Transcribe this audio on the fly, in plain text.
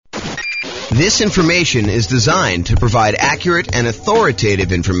This information is designed to provide accurate and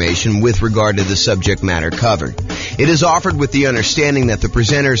authoritative information with regard to the subject matter covered. It is offered with the understanding that the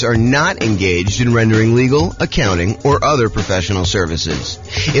presenters are not engaged in rendering legal, accounting, or other professional services.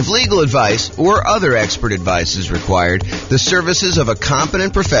 If legal advice or other expert advice is required, the services of a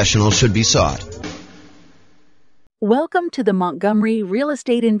competent professional should be sought. Welcome to the Montgomery Real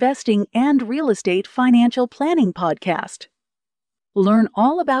Estate Investing and Real Estate Financial Planning Podcast. Learn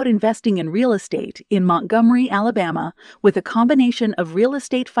all about investing in real estate in Montgomery, Alabama, with a combination of real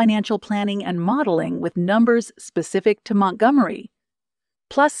estate financial planning and modeling with numbers specific to Montgomery,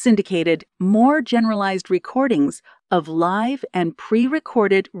 plus syndicated, more generalized recordings of live and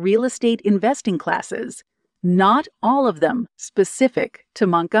pre-recorded real estate investing classes, not all of them specific to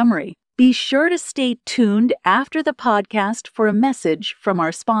Montgomery. Be sure to stay tuned after the podcast for a message from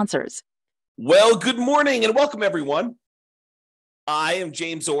our sponsors. Well, good morning and welcome, everyone. I am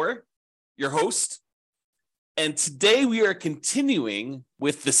James Orr, your host, and today we are continuing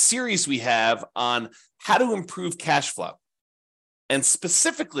with the series we have on how to improve cash flow. And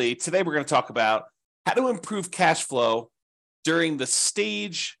specifically, today we're going to talk about how to improve cash flow during the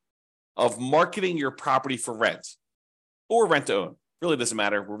stage of marketing your property for rent or rent to own. Really doesn't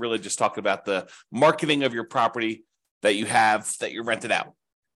matter. We're really just talking about the marketing of your property that you have that you're rented out.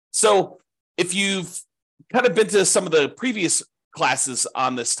 So if you've kind of been to some of the previous classes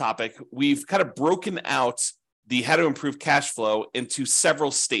on this topic, we've kind of broken out the how to improve cash flow into several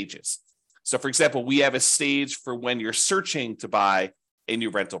stages. So for example, we have a stage for when you're searching to buy a new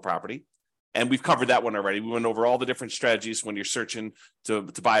rental property. And we've covered that one already. We went over all the different strategies when you're searching to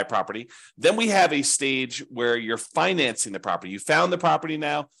buy a property. Then we have a stage where you're financing the property. You found the property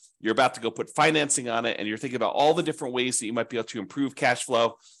now, you're about to go put financing on it, and you're thinking about all the different ways that you might be able to improve cash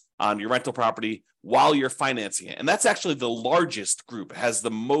flow on your rental property while you're financing it. And that's actually the largest group. It has the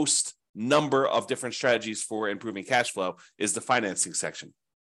most number of different strategies for improving cash flow is the financing section.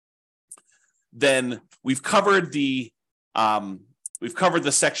 Then we've covered the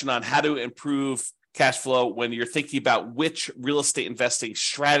section on how to improve cash flow when you're thinking about which real estate investing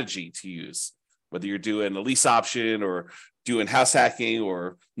strategy to use, whether you're doing a lease option or doing house hacking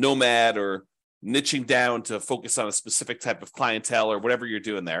or nomad or niching down to focus on a specific type of clientele or whatever you're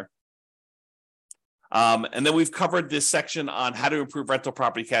doing there. And then we've covered this section on how to improve rental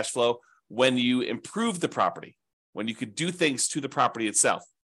property cash flow when you improve the property, when you could do things to the property itself.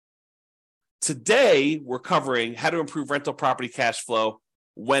 Today, we're covering how to improve rental property cash flow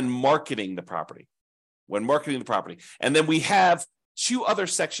when marketing the property. And then we have two other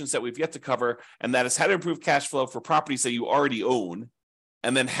sections that we've yet to cover, and that is how to improve cash flow for properties that you already own,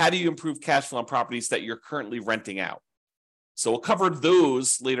 and then how do you improve cash flow on properties that you're currently renting out. So we'll cover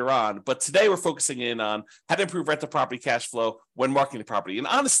those later on, but today we're focusing in on how to improve rental property cash flow when marketing the property. And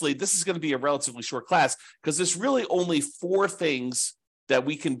honestly, this is going to be a relatively short class because there's really only 4 things that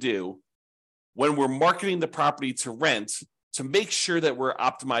we can do when we're marketing the property to rent to make sure that we're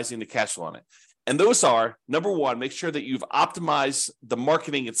optimizing the cash flow on it. And those are, number 1, make sure that you've optimized the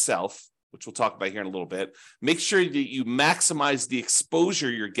marketing itself, which we'll talk about here in a little bit. Make sure that you maximize the exposure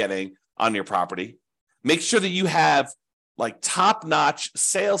you're getting on your property. Make sure that you have like top-notch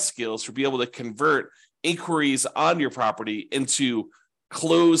sales skills to be able to convert inquiries on your property into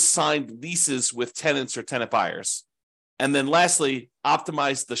closed signed leases with tenants or tenant buyers. And then lastly,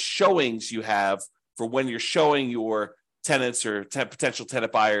 optimize the showings you have for when you're showing your tenants or potential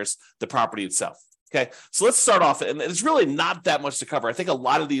tenant buyers the property itself. Okay, so let's start off. And there's really not that much to cover. I think a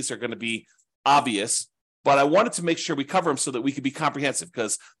lot of these are going to be obvious, but I wanted to make sure we cover them so that we could be comprehensive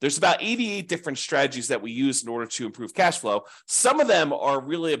because there's about 88 different strategies that we use in order to improve cash flow. Some of them are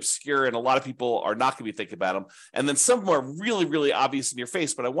really obscure and a lot of people are not going to be thinking about them. And then some of them are really, really obvious in your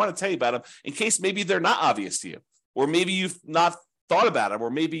face, but I want to tell you about them in case maybe they're not obvious to you. Or maybe you've not thought about them, or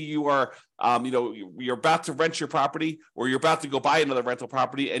maybe you are, you're about to rent your property, or you're about to go buy another rental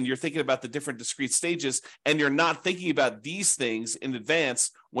property, and you're thinking about the different discrete stages, and you're not thinking about these things in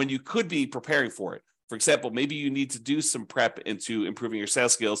advance when you could be preparing for it. For example, maybe you need to do some prep into improving your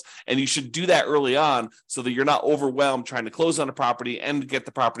sales skills, and you should do that early on so that you're not overwhelmed trying to close on a property and get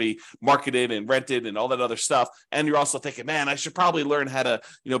the property marketed and rented and all that other stuff. And you're also thinking, man, I should probably learn how to,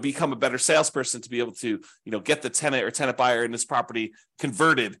 become a better salesperson to be able to, get the tenant or tenant buyer in this property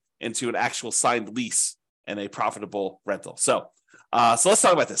converted into an actual signed lease and a profitable rental. So let's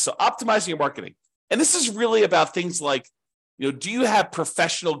talk about this. So optimizing your marketing. And this is really about things like, do you have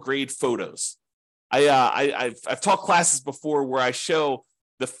professional grade photos? I've taught classes before where I show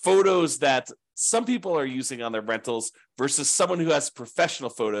the photos that some people are using on their rentals versus someone who has professional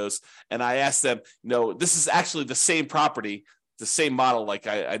photos. And I ask them, this is actually the same property. the same model. Like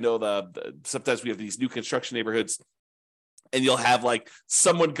I know sometimes we have these new construction neighborhoods, and you'll have like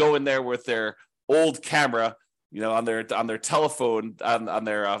someone go in there with their old camera, on their telephone, on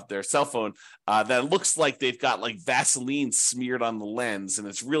their cell phone, that looks like they've got like Vaseline smeared on the lens, and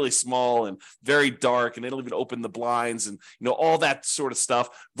it's really small and very dark, and they don't even open the blinds, and all that sort of stuff.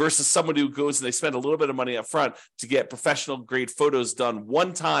 Versus someone who goes and they spend a little bit of money up front to get professional grade photos done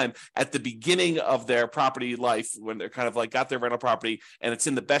one time at the beginning of their property life, when they're kind of like got their rental property and it's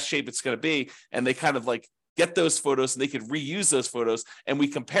in the best shape it's going to be, and they kind of like get those photos and they can reuse those photos, and we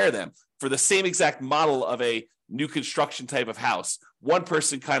compare them for the same exact model of a new construction type of house. One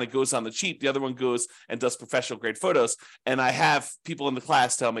person kind of goes on the cheap, the other one goes and does professional grade photos. And I have people in the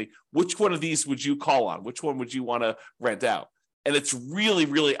class tell me, which one of these would you call on? Which one would you want to rent out? And it's really,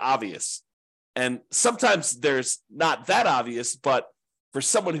 really obvious. And sometimes there's not that obvious, but for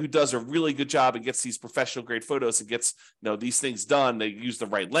someone who does a really good job and gets these professional grade photos and gets these things done, they use the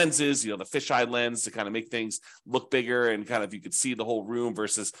right lenses, the fisheye lens to kind of make things look bigger and kind of you could see the whole room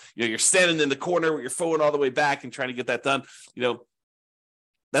versus you're standing in the corner with your phone all the way back and trying to get that done.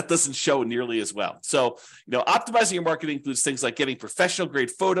 That doesn't show nearly as well. So, optimizing your marketing includes things like getting professional grade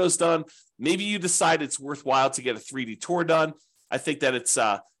photos done. Maybe you decide it's worthwhile to get a 3D tour done. I think that it's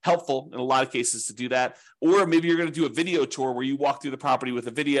helpful in a lot of cases to do that. Or maybe you're going to do a video tour where you walk through the property with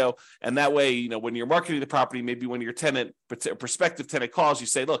a video. And that way, when you're marketing the property, maybe when your prospective tenant calls, you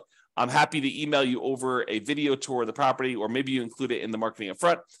say, look, I'm happy to email you over a video tour of the property, or maybe you include it in the marketing up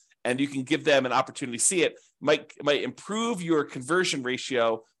front, and you can give them an opportunity to see it. Might improve your conversion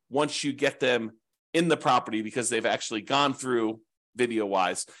ratio once you get them in the property because they've actually gone through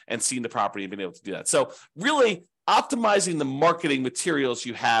video-wise and seen the property and been able to do that. So really, optimizing the marketing materials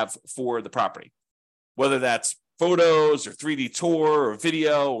you have for the property, whether that's photos or 3D tour or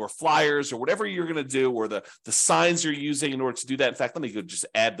video or flyers or whatever you're going to do, or the signs you're using in order to do that. In fact, let me go just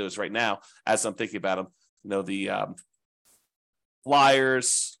add those right now as I'm thinking about them. The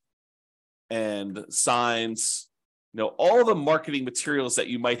flyers and signs, all the marketing materials that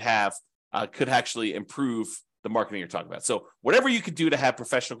you might have could actually improve the marketing you're talking about. So whatever you could do to have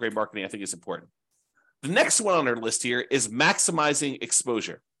professional grade marketing, I think is important. The next one on our list here is maximizing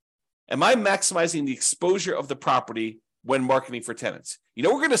exposure. Am I maximizing the exposure of the property when marketing for tenants?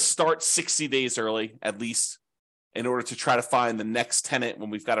 We're going to start 60 days early, at least, in order to try to find the next tenant when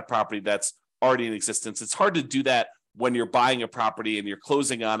we've got a property that's already in existence. It's hard to do that when you're buying a property and you're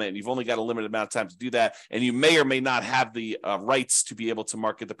closing on it and you've only got a limited amount of time to do that, and you may or may not have the rights to be able to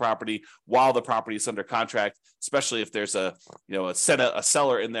market the property while the property is under contract, especially if there's a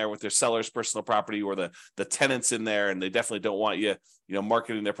seller in there with their seller's personal property, or the tenants in there, and they definitely don't want you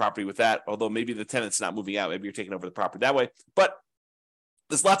marketing their property with that, although maybe the tenant's not moving out, maybe you're taking over the property that way. But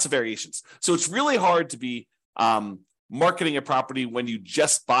there's lots of variations. So it's really hard to be marketing a property when you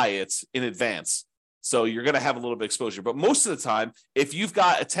just buy it in advance. So you're going to have a little bit of exposure. But most of the time, if you've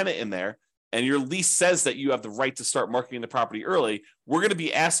got a tenant in there and your lease says that you have the right to start marketing the property early, we're going to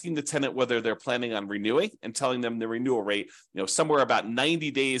be asking the tenant whether they're planning on renewing and telling them the renewal rate, somewhere about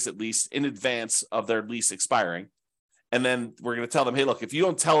 90 days at least in advance of their lease expiring. And then we're going to tell them, hey, look, if you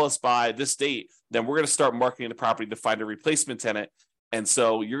don't tell us by this date, then we're going to start marketing the property to find a replacement tenant. And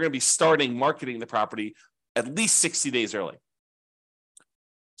so you're going to be starting marketing the property at least 60 days early.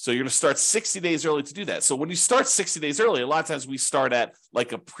 So you're going to start 60 days early to do that. So when you start 60 days early, a lot of times we start at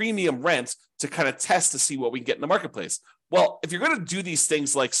like a premium rent to kind of test to see what we can get in the marketplace. Well, if you're going to do these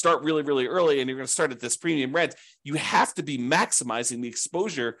things like start really, really early and you're going to start at this premium rent, you have to be maximizing the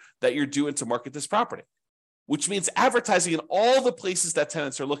exposure that you're doing to market this property, which means advertising in all the places that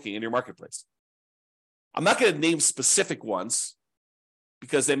tenants are looking in your marketplace. I'm not going to name specific ones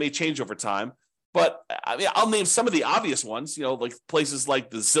because they may change over time. But I mean, I'll name some of the obvious ones, like places like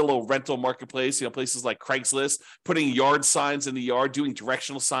the Zillow rental marketplace, places like Craigslist, putting yard signs in the yard, doing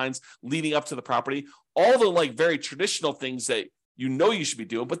directional signs leading up to the property, all the like very traditional things that you should be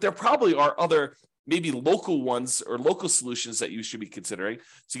doing. But there probably are other maybe local ones or local solutions that you should be considering.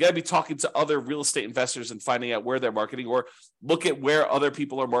 So you got to be talking to other real estate investors and finding out where they're marketing, or look at where other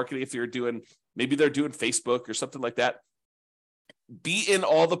people are marketing. If maybe they're doing Facebook or something like that. Be in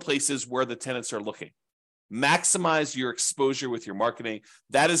all the places where the tenants are looking. Maximize your exposure with your marketing.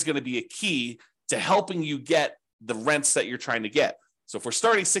 That is going to be a key to helping you get the rents that you're trying to get. So if we're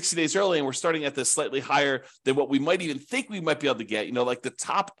starting 60 days early and we're starting at this slightly higher than what we might even think we might be able to get, like the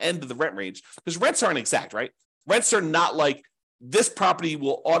top end of the rent range, because rents aren't exact, right? Rents are not like this property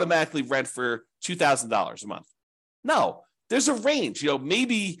will automatically rent for $2,000 a month. No, there's a range.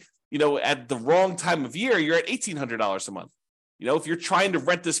 Maybe, at the wrong time of year, you're at $1,800 a month. If you're trying to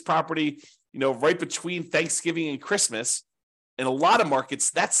rent this property, right between Thanksgiving and Christmas, in a lot of markets,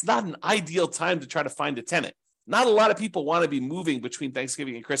 that's not an ideal time to try to find a tenant. Not a lot of people want to be moving between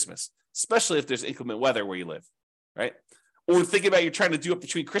Thanksgiving and Christmas, especially if there's inclement weather where you live, right? Or think about you're trying to do it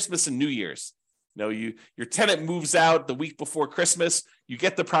between Christmas and New Year's. Your tenant moves out the week before Christmas, you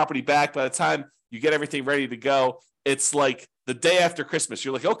get the property back. By the time you get everything ready to go, it's like the day after Christmas.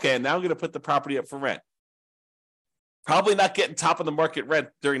 You're like, okay, now I'm going to put the property up for rent. Probably not getting top of the market rent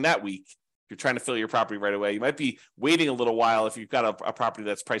during that week. You're trying to fill your property right away. You might be waiting a little while if you've got a property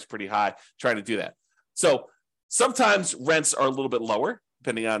that's priced pretty high, trying to do that. So sometimes rents are a little bit lower,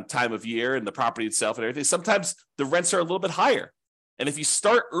 depending on time of year and the property itself and everything. Sometimes the rents are a little bit higher. And if you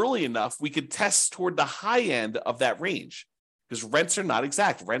start early enough, we could test toward the high end of that range, because rents are not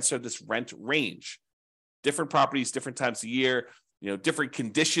exact. Rents are this rent range. Different properties, different times of year, different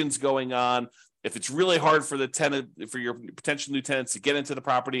conditions going on. If it's really hard for the tenant, for your potential new tenants to get into the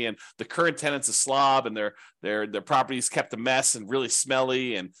property, and the current tenant's a slob, and their property's kept a mess and really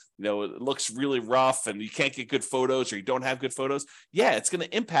smelly, and it looks really rough, and you can't get good photos, or you don't have good photos, it's going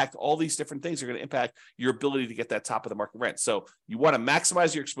to impact all these different things. Are going to impact your ability to get that top of the market rent. So you want to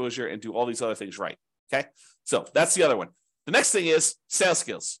maximize your exposure and do all these other things right. Okay, so that's the other one. The next thing is sales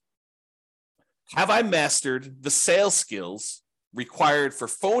skills. Have I mastered the sales skills required for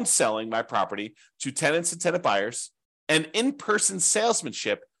phone selling my property to tenants and tenant buyers, and in-person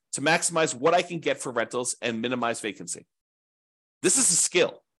salesmanship to maximize what I can get for rentals and minimize vacancy? This is a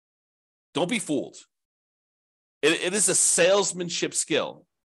skill. Don't be fooled. It is a salesmanship skill.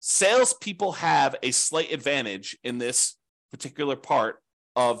 Salespeople have a slight advantage in this particular part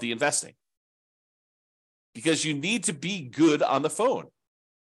of the investing, because you need to be good on the phone.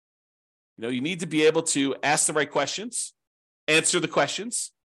 You need to be able to ask the right questions, answer the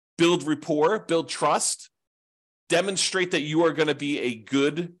questions, build rapport, build trust, demonstrate that you are going to be a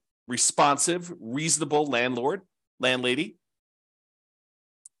good, responsive, reasonable landlord, landlady.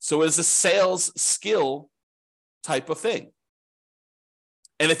 So it's a sales skill type of thing.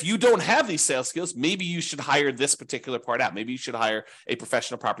 And if you don't have these sales skills, maybe you should hire this particular part out. Maybe you should hire a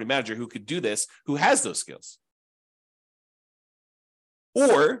professional property manager who could do this, who has those skills.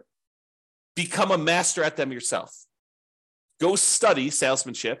 Or become a master at them yourself. Go study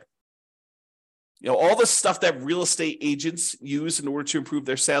salesmanship. All the stuff that real estate agents use in order to improve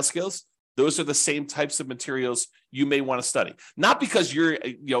their sales skills, those are the same types of materials you may want to study. Not because you're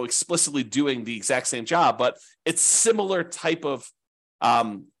explicitly doing the exact same job, but it's similar type of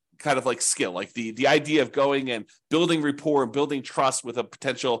kind of like skill, like the idea of going and building rapport and building trust with a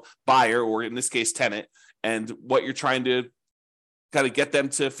potential buyer, or in this case, tenant, and what you're trying to kind of get them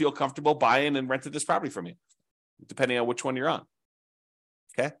to feel comfortable buying and renting this property from you, depending on which one you're on.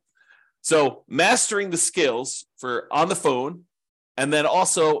 Okay. So mastering the skills for on the phone, and then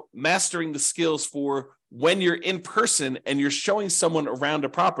also mastering the skills for when you're in person and you're showing someone around a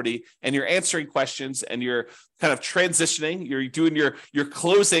property and you're answering questions and you're kind of transitioning, you're doing your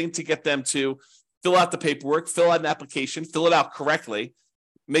closing to get them to fill out the paperwork, fill out an application, fill it out correctly,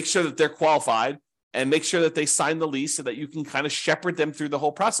 make sure that they're qualified, and make sure that they sign the lease so that you can kind of shepherd them through the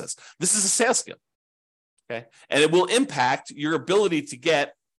whole process. This is a sales skill. Okay. And it will impact your ability to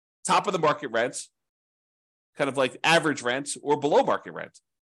get top of the market rent, kind of like average rent, or below market rent,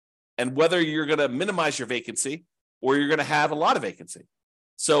 and whether you're going to minimize your vacancy or you're going to have a lot of vacancy.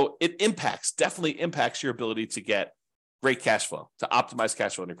 So it definitely impacts your ability to get great cash flow, to optimize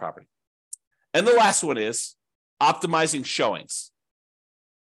cash flow on your property. And the last one is optimizing showings.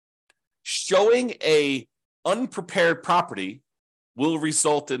 Showing a unprepared property will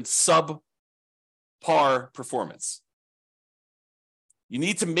result in subpar performance. You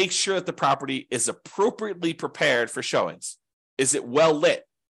need to make sure that the property is appropriately prepared for showings. Is it well lit?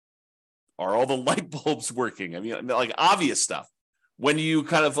 Are all the light bulbs working? I mean, like obvious stuff. When you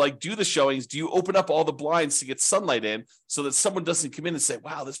kind of like do the showings, do you open up all the blinds to get sunlight in so that someone doesn't come in and say,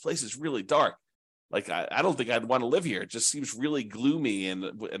 wow, this place is really dark? Like, I don't think I'd want to live here. It just seems really gloomy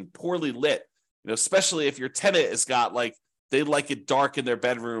and poorly lit, especially if your tenant has got like, they like it dark in their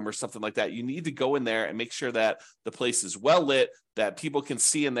bedroom or something like that. You need to go in there and make sure that the place is well lit, that people can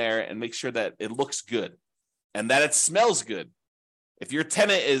see in there, and make sure that it looks good and that it smells good. If your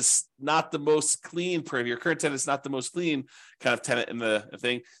tenant is not the most clean, if your current tenant is not the most clean kind of tenant in the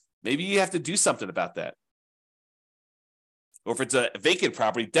thing, maybe you have to do something about that. Or if it's a vacant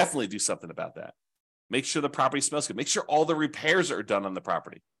property, definitely do something about that. Make sure the property smells good. Make sure all the repairs are done on the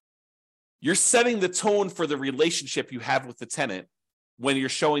property. You're setting the tone for the relationship you have with the tenant when you're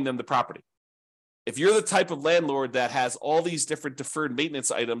showing them the property. If you're the type of landlord that has all these different deferred maintenance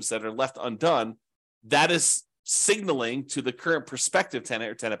items that are left undone, that is signaling to the current prospective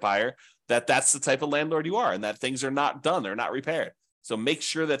tenant or tenant buyer that that's the type of landlord you are and that things are not done, they're not repaired. So make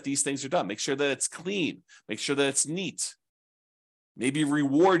sure that these things are done. Make sure that it's clean. Make sure that it's neat. Maybe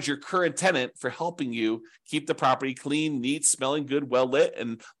reward your current tenant for helping you keep the property clean, neat, smelling good, well lit,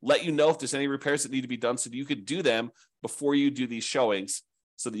 and let you know if there's any repairs that need to be done so that you could do them before you do these showings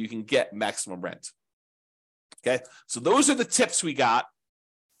so that you can get maximum rent. Okay, so those are the tips we got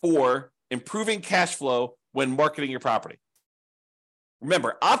for improving cash flow when marketing your property.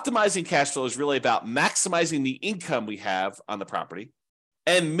 Remember, optimizing cash flow is really about maximizing the income we have on the property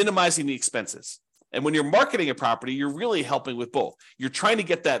and minimizing the expenses. And when you're marketing a property, you're really helping with both. You're trying to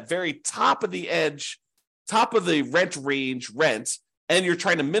get that very top of the edge, top of the rent range rent, and you're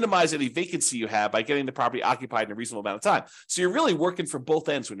trying to minimize any vacancy you have by getting the property occupied in a reasonable amount of time. So you're really working for both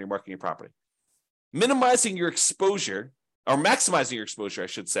ends when you're marketing your property. Minimizing your exposure, or maximizing your exposure, I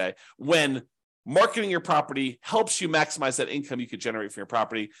should say, when marketing your property helps you maximize that income you could generate from your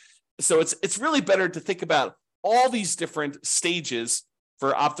property. So it's really better to think about all these different stages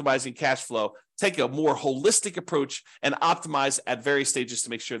for optimizing cash flow. Take a more holistic approach and optimize at various stages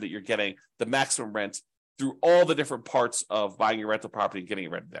to make sure that you're getting the maximum rent through all the different parts of buying your rental property and getting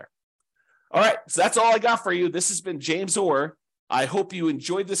it rented there. All right, so that's all I got for you. This has been James Orr. I hope you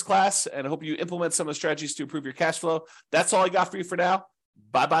enjoyed this class and I hope you implement some of the strategies to improve your cash flow. That's all I got for you for now.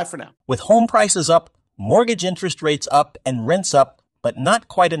 Bye-bye for now. With home prices up, mortgage interest rates up, and rents up, but not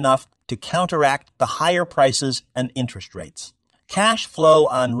quite enough to counteract the higher prices and interest rates. Cash flow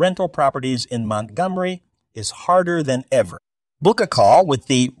on rental properties in Montgomery is harder than ever. Book a call with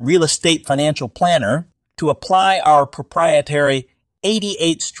the Real Estate Financial Planner to apply our proprietary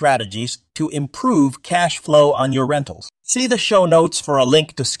 88 strategies to improve cash flow on your rentals. See the show notes for a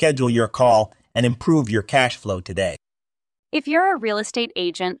link to schedule your call and improve your cash flow today. If you're a real estate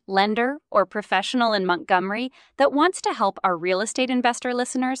agent, lender, or professional in Montgomery that wants to help our real estate investor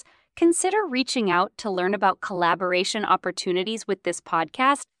listeners, consider reaching out to learn about collaboration opportunities with this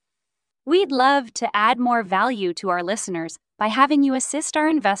podcast. We'd love to add more value to our listeners by having you assist our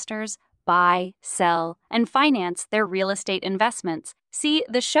investors buy, sell, and finance their real estate investments. See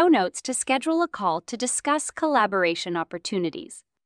the show notes to schedule a call to discuss collaboration opportunities.